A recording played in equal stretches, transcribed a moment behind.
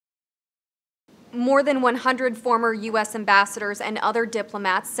More than 100 former U.S. ambassadors and other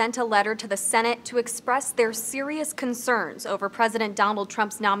diplomats sent a letter to the Senate to express their serious concerns over President Donald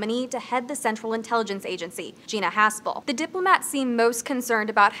Trump's nominee to head the Central Intelligence Agency, Gina Haspel. The diplomats seem most concerned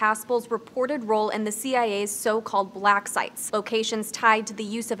about Haspel's reported role in the CIA's so-called black sites, locations tied to the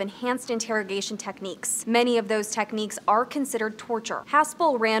use of enhanced interrogation techniques. Many of those techniques are considered torture.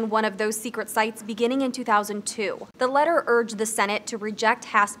 Haspel ran one of those secret sites beginning in 2002. The letter urged the Senate to reject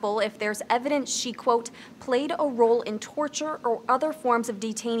Haspel if there's evidence she, quote, played a role in torture or other forms of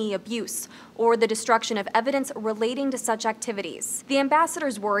detainee abuse, or the destruction of evidence relating to such activities. The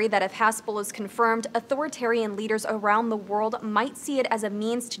ambassadors worry that if Haspel is confirmed, authoritarian leaders around the world might see it as a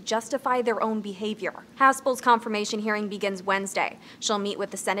means to justify their own behavior. Haspel's confirmation hearing begins Wednesday. She'll meet with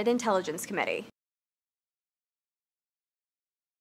the Senate Intelligence Committee.